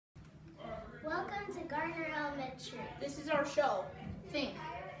Garner Elementary. This is our show. Think.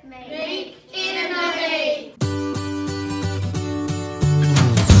 Make Innovate!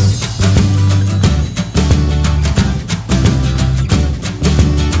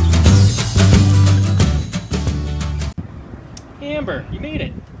 Amber, you made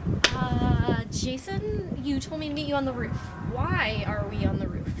it. Jason, you told me to meet you on the roof. Why are we on the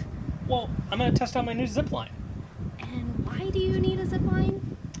roof? Well, I'm going to test out my new Zipline. And why do you need a zipline?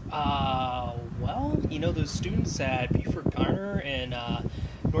 Well, you know those students at Buford Garner and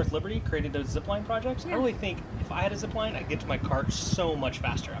North Liberty created those Zipline projects? Yeah. I really think if I had a Zipline, I'd get to my car so much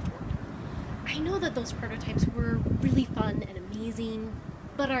faster afterward. I know that those prototypes were really fun and amazing,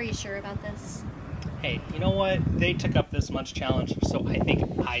 but are you sure about this? Hey, you know what? They took up this much challenge, so I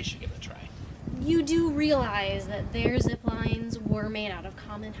think I should give it a try. You do realize that their ziplines were made out of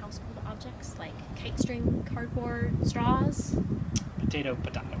common household objects like kite string, cardboard, straws? Potato,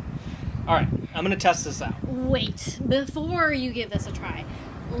 potato. Alright, I'm going to test this out. Wait, before you give this a try,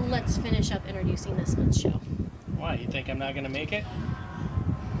 let's finish up introducing this month's show. Why, you think I'm not going to make it?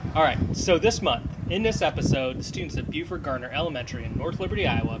 Alright, so this month, in this episode, the students at Buford Garner Elementary in North Liberty,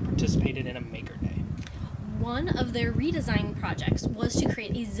 Iowa participated in a Maker Day. One of their redesign projects was to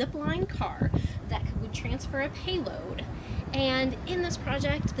create a zipline car that would transfer a payload. And in this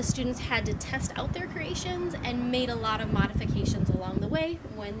project, the students had to test out their creations and made a lot of modifications along the way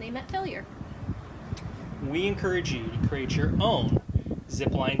when they met failure. We encourage you to create your own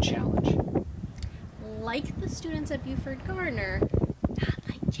Zipline challenge. Like the students at Buford Garner, not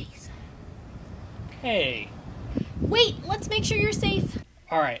like Jason. Hey. Wait, let's make sure you're safe.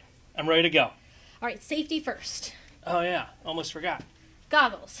 Alright, I'm ready to go. All right, safety first. Oh yeah, almost forgot.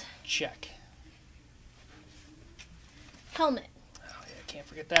 Goggles. Check. Helmet. Oh yeah, can't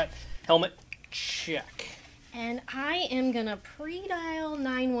forget that. Helmet. Check. And I am gonna pre-dial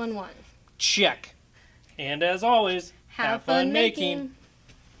 911. Check. And as always, Have fun making.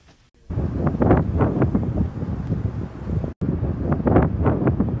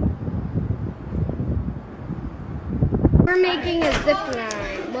 We're making a zip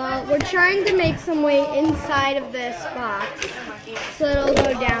line. Well, we're trying to make some way inside of this box so it'll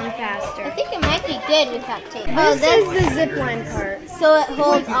go down faster. I think it might be good with that tape. This is the zip line part. So it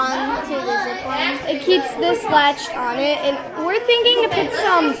holds on to the zip line? It keeps this latched on it, and we're thinking to put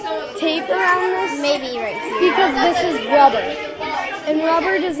some tape around this. Maybe right here. Because this is rubber, and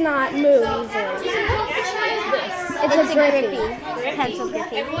rubber does not move easily. It's a grippy. Pencil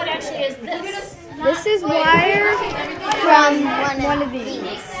grippy. What actually is this? This is wire From one of these.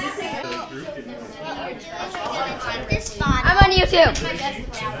 Take this bottom. I'm on YouTube.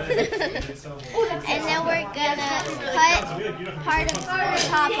 And then we're gonna cut part of the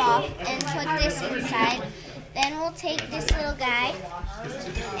top off and put this inside. Then we'll take this little guy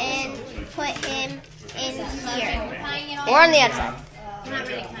and put him in here. Or on the outside.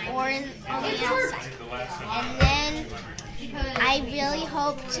 Or on the outside. And then I really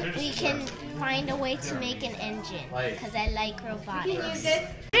hope we can find a way to make an engine because I like robotics.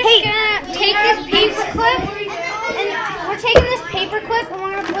 Hey, take this paper clip, and we're taking this paper clip and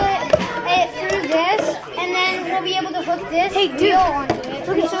we're gonna put it through this, and then we'll be able to hook this wheel onto it.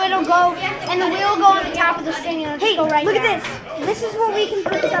 Okay, so it'll go, and the wheel will go on the top of the string, and it'll just go right down. Look at this. This is what we can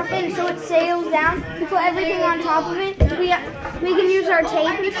put stuff in, so it sails down. We put everything on top of it. We can use our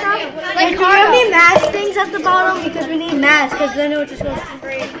tape and stuff. Like, there'll be mask things at the bottom because we need masks, because then it'll just go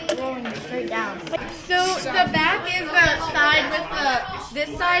straight down. So the back is the side with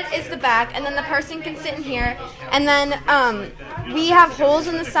this side is the back, and then the person can sit in here, and then we have holes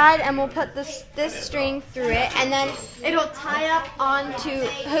in the side, and we'll put this string through it, and then it'll tie up onto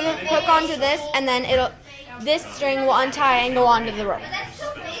hook onto this, and then this string will untie and go onto the rope.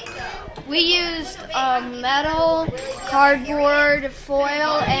 We used metal, cardboard,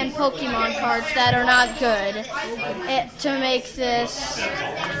 foil, and Pokemon cards that are not good to make this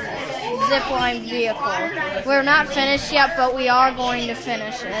zipline vehicle. We're not finished yet, but we are going to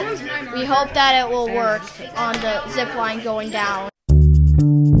finish it. We hope that it will work on the zipline going down.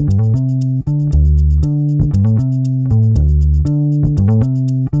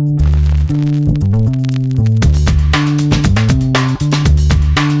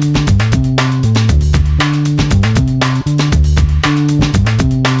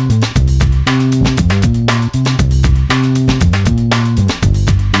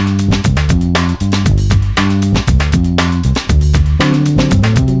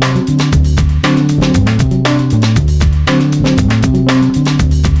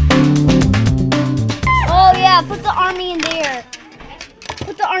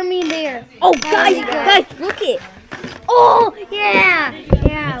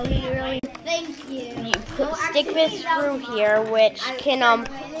 stick this through here, which can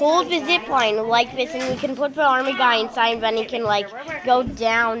hold the zip line like this, and we can put the army guy inside, and then he can like go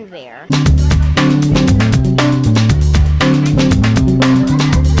down there.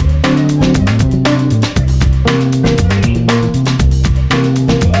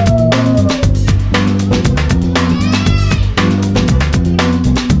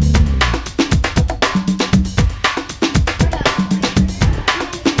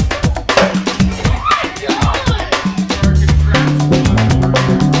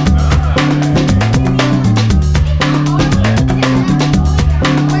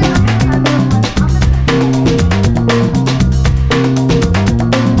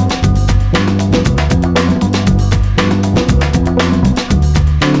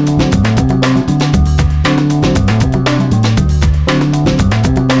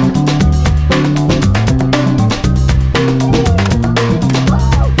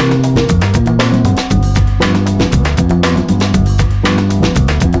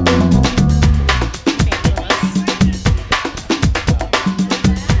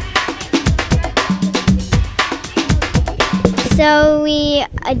 So we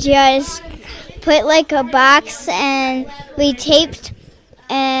just put like a box and we taped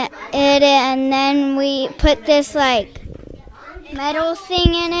it, and then we put this like metal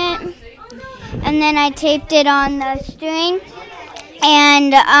thing in it, and then I taped it on the string,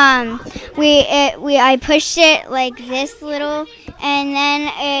 and I pushed it like this little, and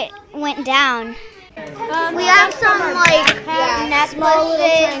then it went down. We have some like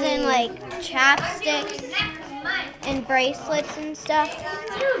necklaces and like chapsticks and bracelets and stuff. Is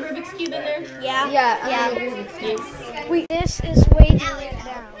there a Rubik's Cube in there? Yeah. This is way too late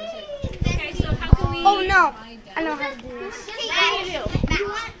down. Okay, so how can we... Oh no, I know how to do this.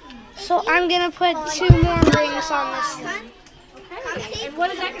 So I'm gonna put 2 more rings on this thing. Okay. And what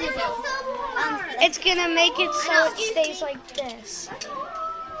is that going to do? It's gonna make it so it stays like this.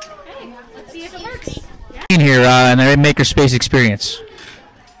 Okay, let's see if it works. In here in the Makerspace experience.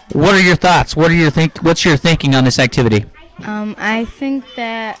 What are your thoughts? What's your thinking on this activity? I think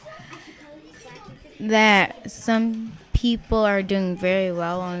that some people are doing very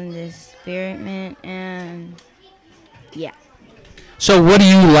well on this experiment, and yeah. So what do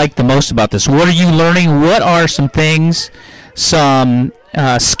you like the most about this? What are you learning? What are some things, some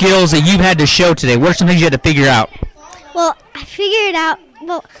skills that you've had to show today? What are some things you had to figure out? Well, I figured out.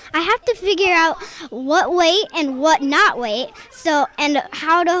 Well, I have to figure out what weight and what not weight, and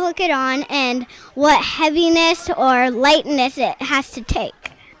how to hook it on, and what heaviness or lightness it has to take.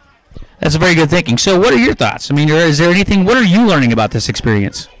 That's very good thinking. So what are your thoughts? I mean, is there anything, what are you learning about this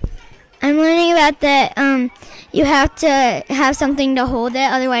experience? I'm learning about that you have to have something to hold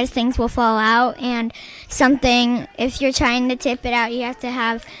it, otherwise things will fall out, and something, if you're trying to tip it out, you have to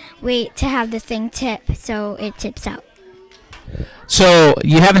have weight to have the thing tip so it tips out. So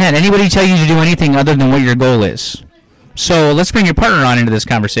you haven't had anybody tell you to do anything other than what your goal is. So let's bring your partner on into this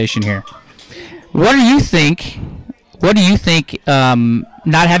conversation here. What do you think?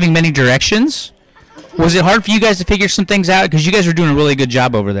 Not having many directions, was it hard for you guys to figure some things out? Because you guys are doing a really good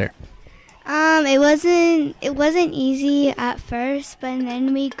job over there. It wasn't easy at first, but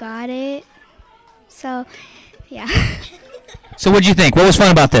then we got it. So, yeah. So what'd you think? What was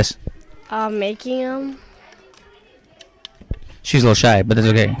fun about this? Making them. She's a little shy, but that's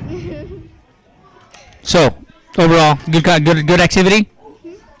okay. So, overall, good activity?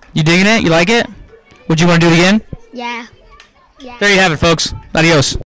 You digging it? You like it? Would you want to do it again? Yeah. There you have it, folks. Adios.